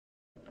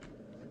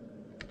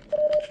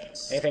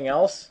Anything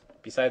else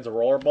besides the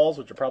rollerballs,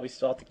 which will probably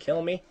still have to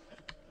kill me?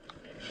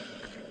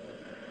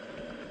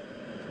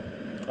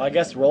 Well, I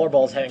guess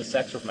rollerball's having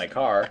sex with my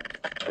car.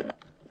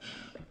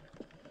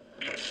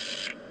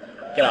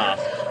 Get off.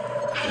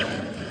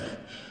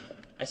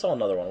 I saw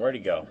another one. Where'd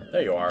he go?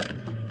 There you are.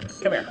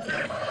 Come here.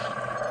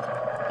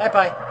 Hi,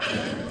 Pie.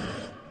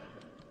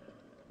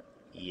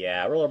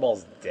 Yeah,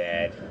 rollerball's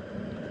dead.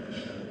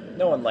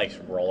 No one likes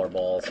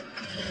rollerballs.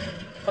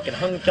 Fucking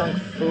hung dunk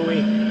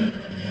phooey.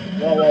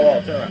 Whoa, whoa,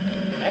 whoa, turn around.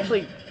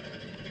 Actually,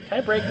 can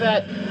I break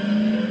that?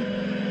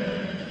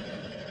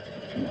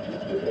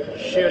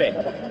 Shoot it.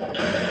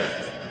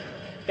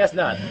 Guess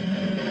not.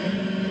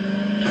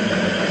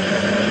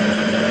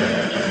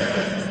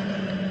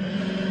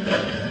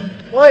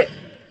 What?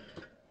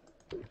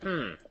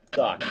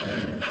 Duck.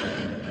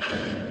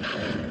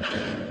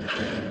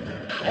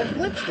 I've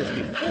glitched this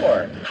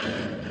before.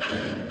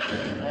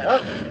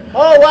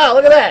 Oh, wow,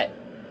 look at that!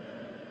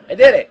 I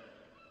did it!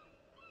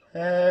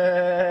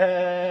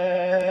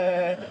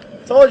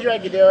 Told you I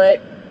could do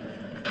it!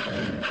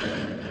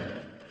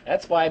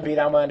 That's why I beat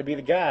out on to be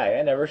the guy.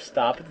 I never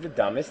stop at the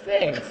dumbest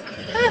things.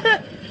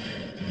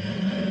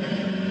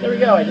 There we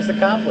go, I just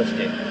accomplished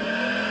it.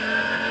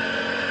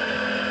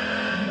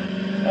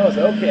 That was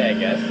okay, I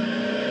guess.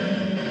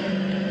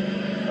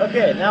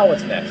 Okay, now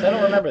what's next? I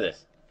don't remember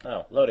this.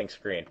 Oh, loading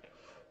screen.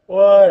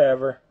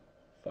 Whatever.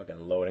 Fucking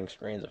loading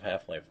screens of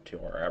Half-Life 2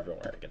 are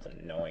everywhere. It gets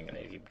annoying and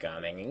they keep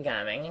coming and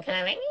coming and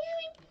coming.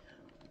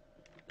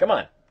 Come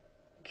on.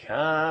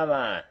 Come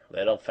on. A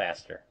little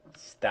faster.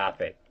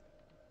 Stop it.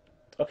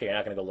 Okay, you're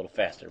not going to go a little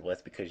faster. Well,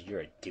 that's because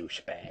you're a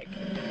douchebag.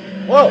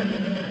 Whoa!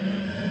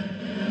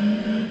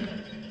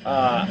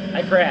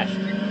 I crashed.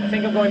 I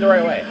think I'm going the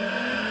right way.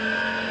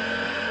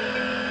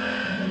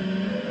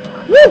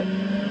 Woo!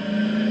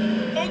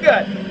 Oh,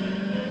 God!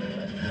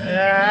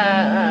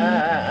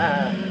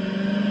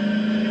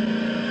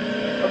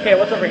 Okay,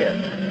 what's over here?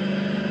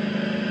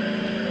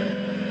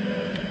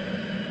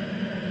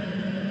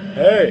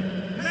 Hey!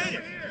 Hey!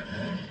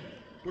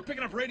 We're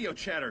picking up radio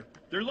chatter.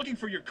 They're looking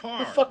for your car.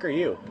 Who the fuck are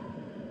you?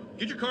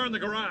 Get your car in the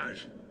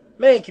garage.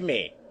 Make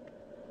me.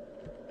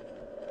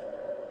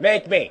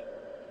 Make me.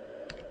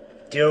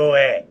 Do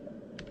it.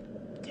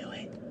 Do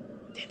it.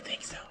 Didn't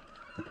think so.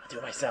 I'll do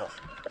it myself.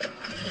 Get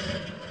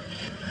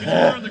your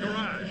car in the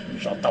garage.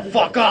 Shut the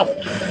fuck up!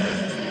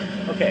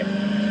 Okay.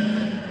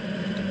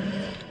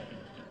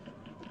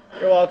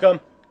 You're welcome.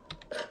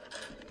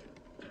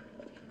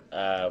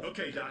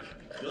 Okay, Doc.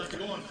 You'll have to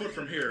go on foot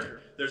from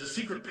here. There's a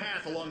secret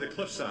path along the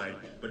cliffside,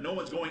 but no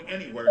one's going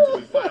anywhere until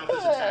we fight off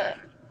this attack.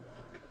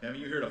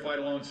 Having you here to fight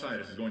alongside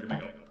us is going to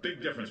make a big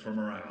difference for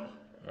morale.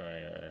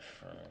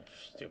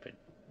 Stupid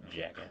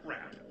jacket.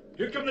 Crap.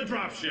 Here come the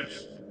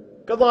dropships.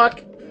 Good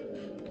luck!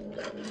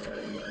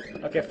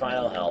 Okay, fine,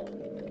 I'll help.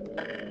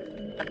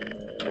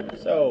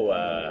 So,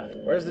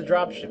 where's the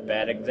dropship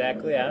at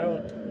exactly? I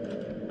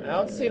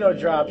don't see no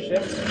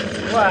dropship.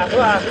 Blah,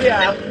 blah,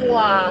 yeah,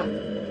 blah.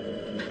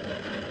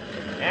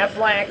 Half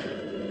flank.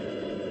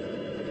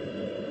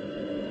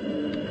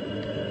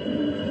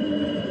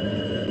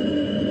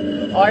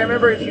 Oh, I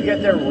remember if you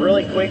get there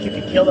really quick, you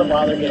can kill them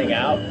while they're getting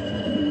out.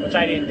 Which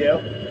I didn't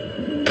do.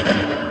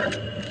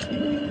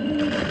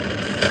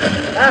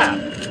 Ah!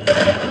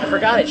 I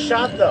forgot it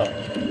shot, though.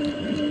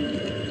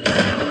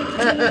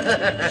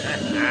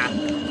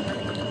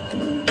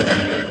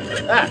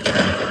 Ah!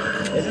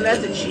 Isn't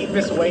that the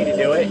cheapest way to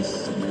do it?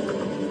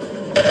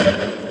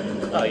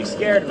 Oh, you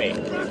scared me.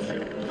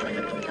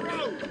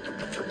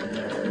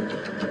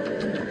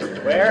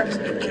 Where?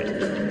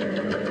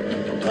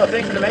 Oh,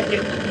 thanks for the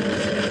medkit.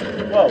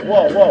 Whoa,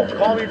 whoa, whoa.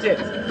 Calm your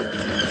tits.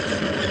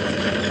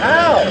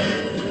 Ow!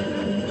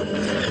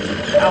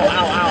 Ow,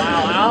 ow, ow,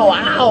 ow, ow,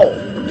 ow!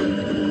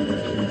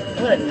 I'm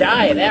gonna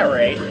die at that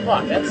rate.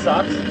 Fuck, that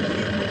sucks.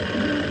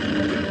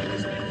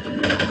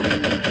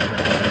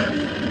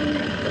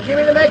 Give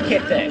me the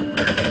medkit thing.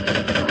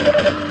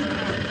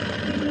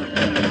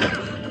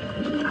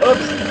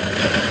 Oops.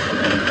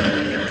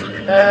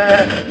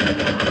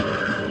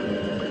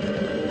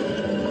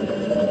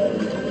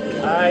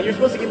 You're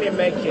supposed to give me a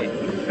medkit.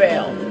 You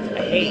failed. I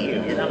hate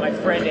you. You're not my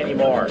friend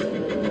anymore.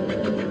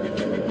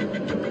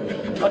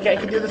 Okay, I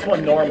can do this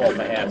one normal if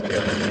I have to.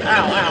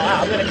 Ow, ow,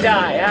 ow, I'm gonna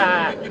die.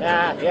 Ah,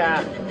 ah,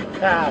 yeah.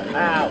 Ow,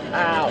 ow,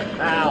 ow,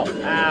 ow,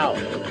 ow.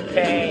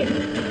 Pain.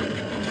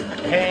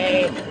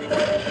 Pain.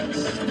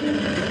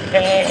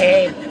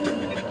 Pain.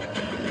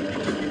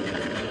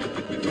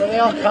 Where are they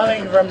all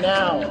coming from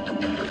now?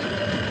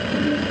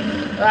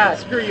 Ah,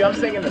 screw you. I'm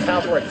staying in this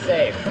house where it's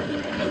safe.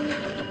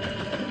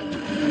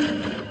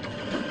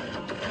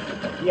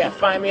 Yeah,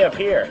 find me up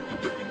here.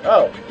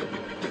 Oh.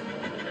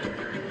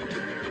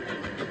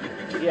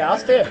 Yeah, I'll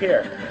stay up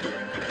here.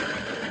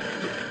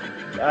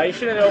 You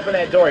shouldn't open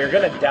that door. You're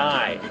gonna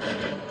die.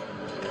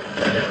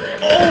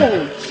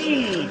 Oh,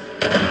 jeez.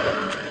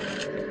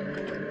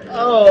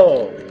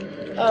 Oh.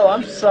 Oh,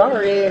 I'm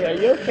sorry. Are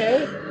you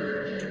okay?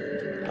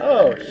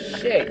 Oh,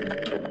 shit.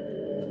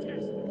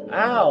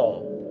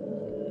 Ow.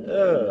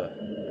 Ugh.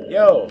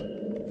 Yo.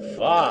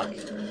 Fuck.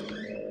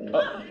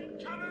 Oh.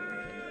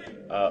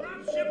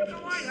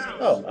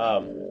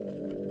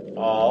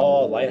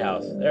 Oh,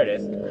 lighthouse. There it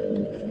is.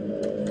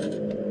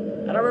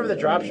 I don't remember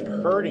the dropship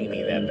hurting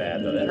me that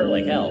bad, though. That hurt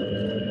like hell.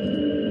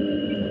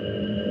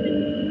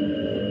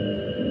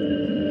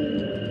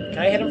 Can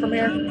I hit him from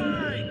here?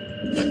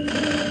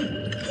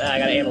 I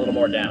gotta aim a little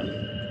more down.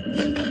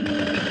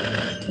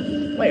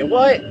 Wait,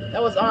 what?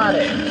 That was on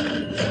it.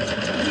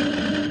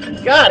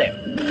 Got him!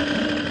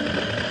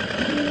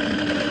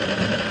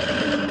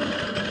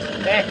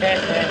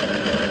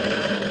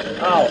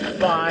 Oh,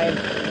 fine.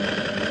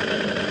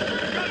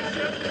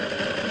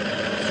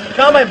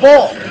 Got my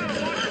ball!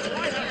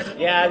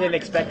 Yeah, I didn't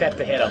expect that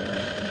to hit him.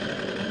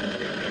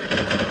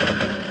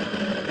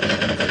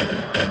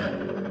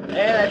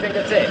 And I think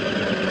that's it.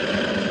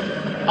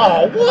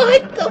 Oh,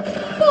 what the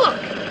fuck?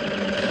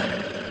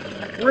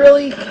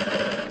 Really?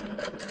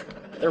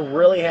 There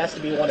really has to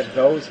be one of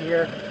those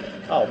here?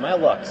 Oh, my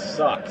luck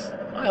sucks.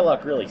 My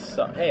luck really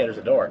sucks. Hey, there's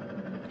a door.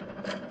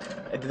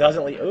 It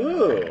doesn't leave.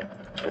 Ooh.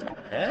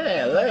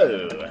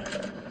 Hello.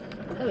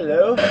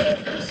 Hello.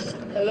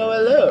 Hello,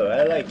 hello.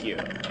 I like you.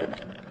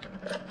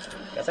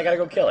 Guess I gotta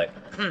go kill it.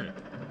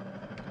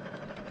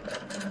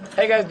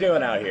 How you guys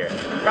doing out here?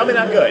 Probably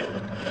not good.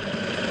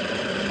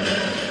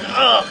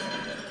 Ugh.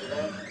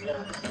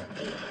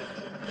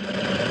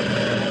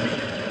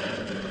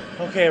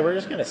 Okay, we're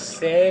just gonna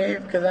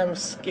save because I'm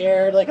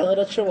scared like a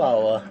little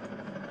chihuahua.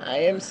 I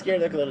am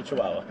scared like a little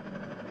chihuahua.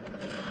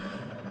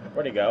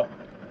 Where'd he go?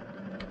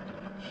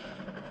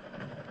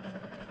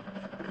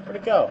 Where'd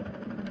it go?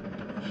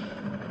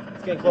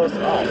 It's getting close to...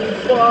 Oh,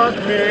 fuck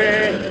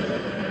me!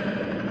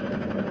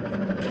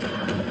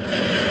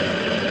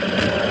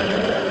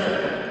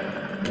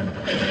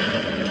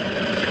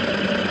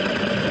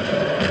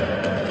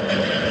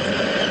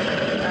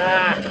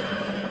 Ah!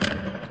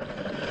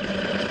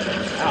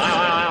 Ow, ow,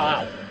 ow, ow,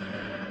 ow.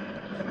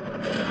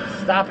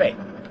 Stop it.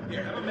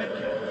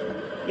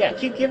 Yeah,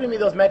 keep giving me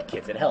those med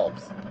kits. It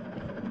helps.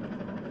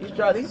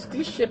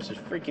 These ships are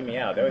freaking me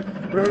out. Oops.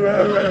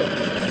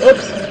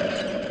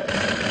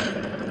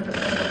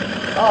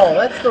 Oh,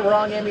 that's the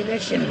wrong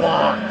ammunition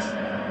box.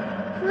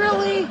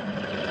 Really?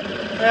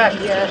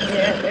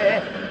 Yeah.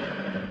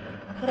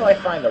 How do I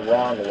find the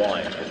wrong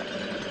one?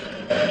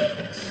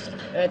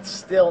 That's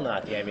still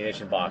not the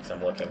ammunition box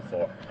I'm looking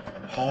for.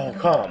 Oh,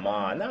 come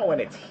on. Not when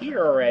it's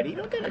here already. You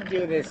don't gotta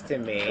do this to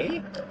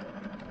me.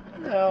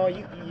 No,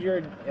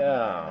 you're...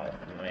 Oh,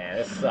 man,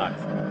 this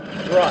sucks.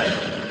 Run.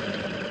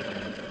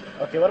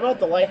 Okay, what about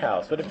the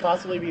lighthouse? Would it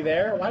possibly be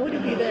there? Why would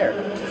it be there?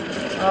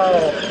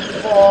 Oh,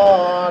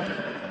 fuck.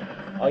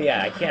 Oh,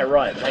 yeah, I can't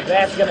run. Like,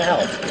 that's gonna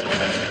help.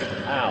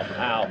 Ow,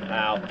 ow,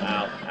 ow,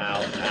 ow,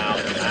 ow, ow,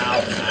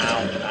 ow,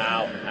 ow,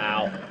 ow,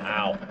 ow,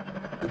 ow.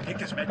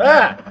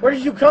 Ah! Where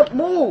did you come?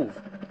 Move!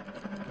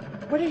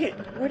 Where did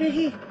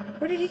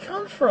he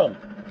come from?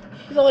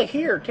 He's all like,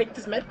 here, take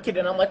this medkit,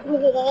 and I'm like,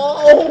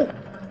 whoa!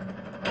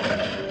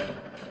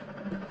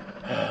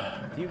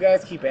 Do you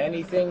guys keep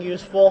anything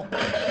useful?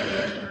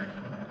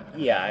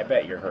 Yeah, I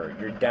bet you're hurt.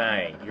 You're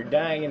dying. You're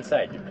dying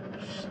inside. You're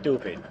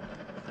stupid.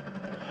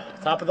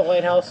 Top of the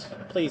lighthouse?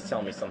 Please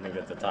tell me something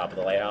at the top of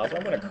the lighthouse.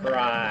 I'm gonna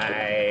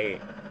cry.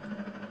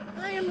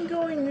 I am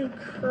going to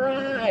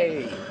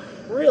cry.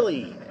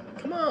 Really?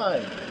 Come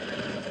on.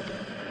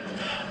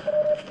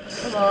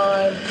 Come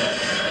on.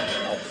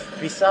 Oh,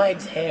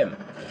 besides him.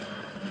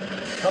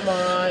 Come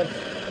on.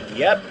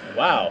 Yep.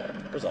 Wow.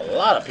 There's a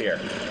lot up here.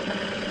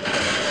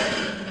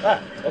 Ah,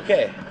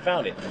 okay.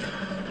 Found it.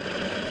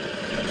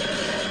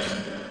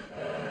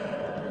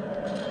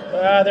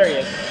 Ah, there he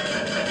is.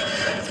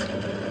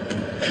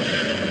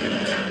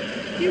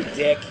 You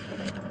dick.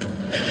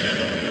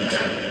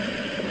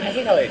 I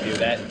hate how they do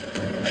that.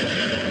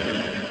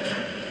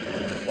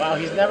 Wow,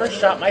 he's never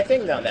shot my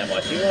thing down that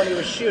much, even when he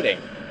was shooting.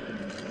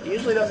 He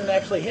usually doesn't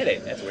actually hit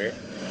it. That's weird.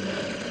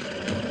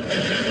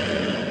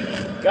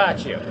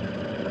 Got you.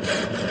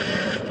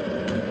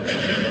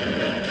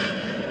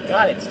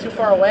 God, it's too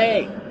far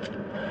away.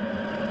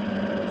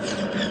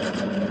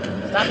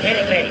 Stop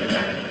hitting me.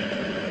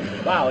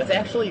 Wow, it's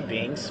actually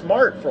being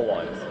smart for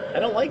once. I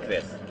don't like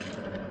this.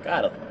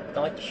 God, I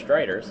don't like the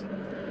Striders.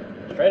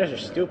 Striders are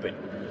stupid.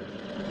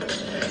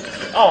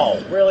 Oh,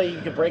 really?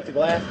 You can break the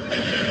glass?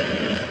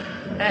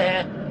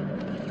 Haha.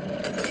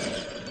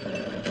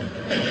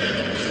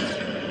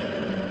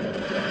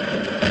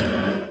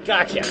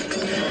 Gotcha.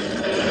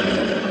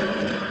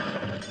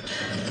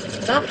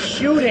 Stop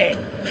shooting.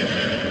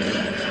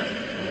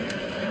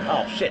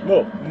 Oh, shit.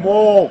 Move.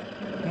 Move.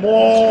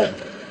 Move.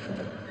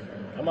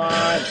 Come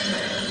on.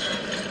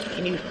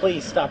 Can you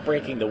please stop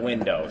breaking the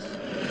windows?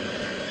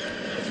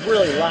 It's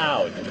really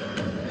loud.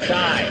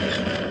 Die.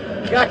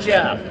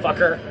 Gotcha,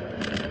 fucker.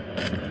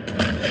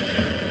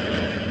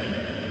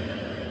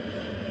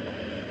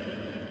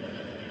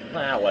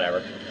 Ah,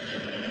 whatever.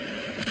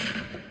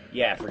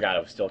 Yeah, I forgot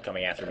it was still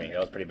coming after me. That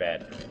was pretty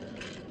bad.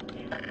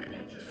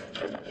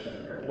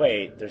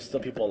 Wait, there's still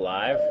people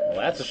alive? Well,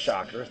 that's a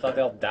shocker. I thought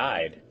they all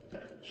died.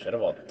 Should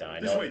have all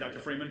died. This way, Dr.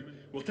 Freeman.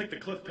 We'll take the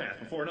cliff path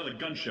before another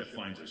gunship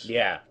finds us.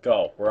 Yeah,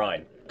 go.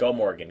 Run. Go,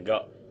 Morgan.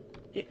 Go.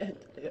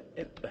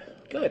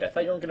 Good, I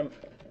thought you weren't gonna...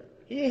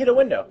 He hit a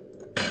window.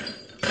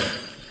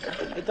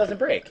 It doesn't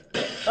break.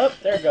 Oh,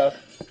 there it goes.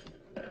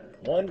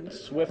 One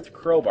swift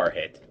crowbar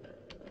hit.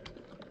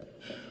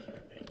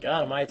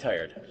 God, am I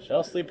tired.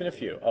 Shall sleep in a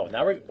few. Oh,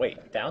 now we're...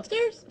 Wait,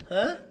 downstairs?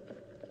 Huh?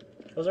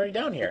 I was already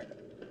down here.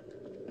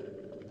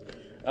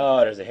 Oh,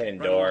 there's a hidden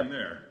door. Right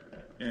there.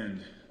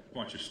 And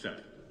watch your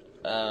step.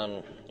 You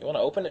want to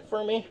open it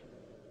for me?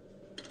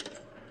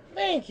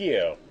 Thank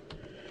you.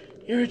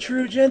 You're a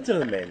true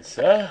gentleman,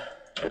 sir.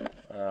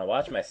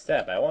 Watch my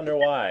step. I wonder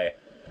why.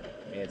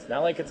 I mean, it's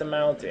not like it's a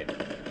mountain.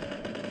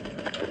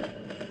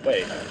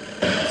 Wait.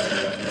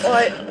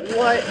 What?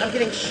 What? I'm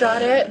getting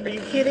shot at? Are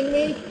you kidding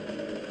me?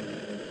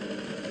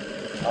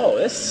 Oh,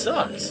 this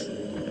sucks.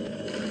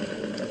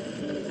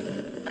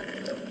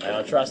 I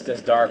don't trust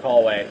this dark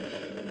hallway.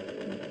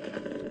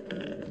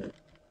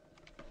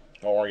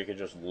 Or you could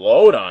just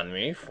load on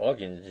me.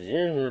 Fucking...